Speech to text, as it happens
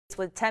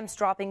With temps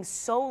dropping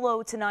so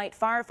low tonight,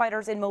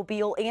 firefighters in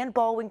Mobile and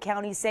Baldwin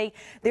County say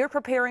they're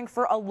preparing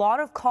for a lot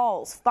of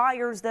calls,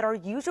 fires that are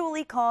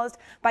usually caused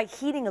by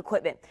heating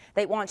equipment.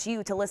 They want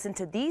you to listen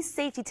to these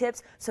safety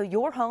tips so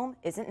your home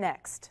isn't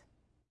next.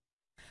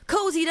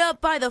 Cozied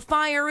up by the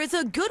fire is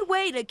a good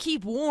way to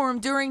keep warm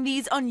during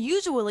these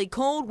unusually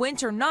cold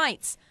winter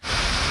nights.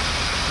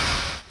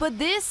 But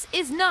this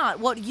is not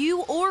what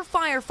you or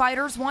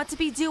firefighters want to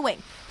be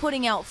doing,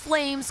 putting out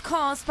flames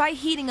caused by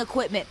heating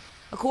equipment.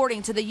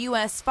 According to the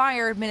U.S.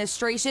 Fire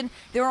Administration,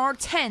 there are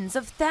tens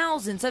of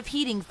thousands of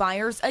heating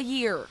fires a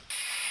year.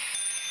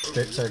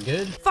 Strips are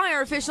good.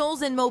 Fire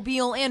officials in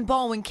Mobile and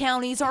Baldwin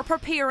counties are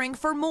preparing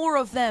for more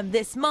of them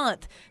this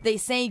month. They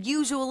say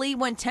usually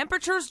when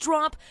temperatures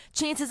drop,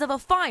 chances of a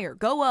fire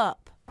go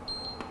up.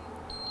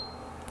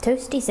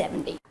 Toasty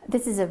 70.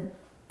 This is a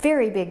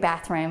very big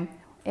bathroom.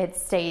 It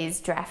stays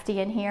drafty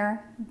in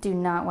here. Do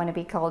not want to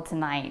be cold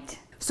tonight.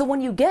 So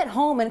when you get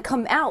home and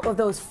come out of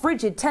those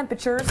frigid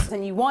temperatures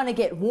and you want to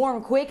get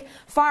warm quick,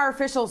 fire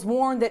officials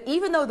warn that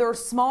even though they're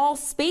small,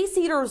 space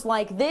heaters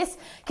like this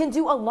can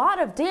do a lot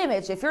of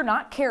damage if you're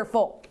not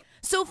careful.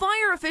 So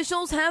fire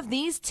officials have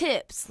these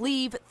tips.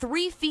 Leave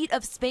 3 feet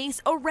of space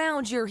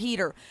around your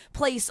heater.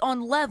 Place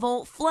on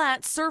level,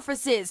 flat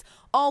surfaces.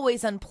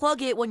 Always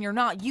unplug it when you're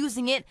not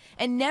using it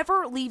and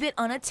never leave it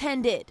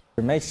unattended.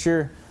 Make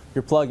sure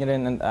you're plugging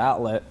in an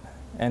outlet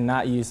and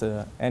not use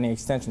any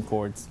extension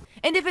cords.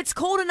 And if it's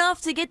cold enough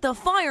to get the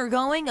fire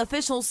going,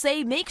 officials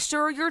say make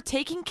sure you're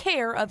taking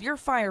care of your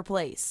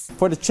fireplace.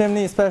 For the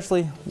chimney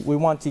especially, we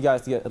want you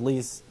guys to at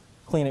least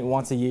clean it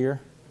once a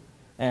year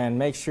and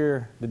make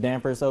sure the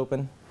damper is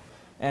open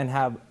and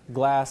have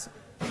glass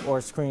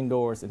or screen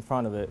doors in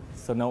front of it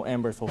so no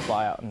embers will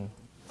fly out and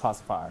cause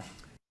a fire.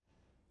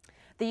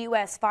 The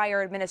U.S.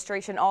 Fire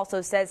Administration also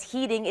says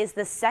heating is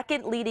the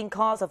second leading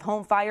cause of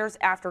home fires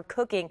after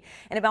cooking.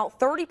 And about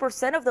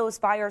 30% of those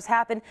fires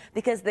happen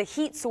because the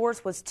heat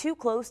source was too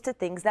close to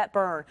things that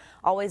burn.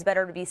 Always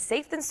better to be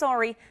safe than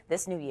sorry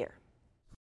this new year.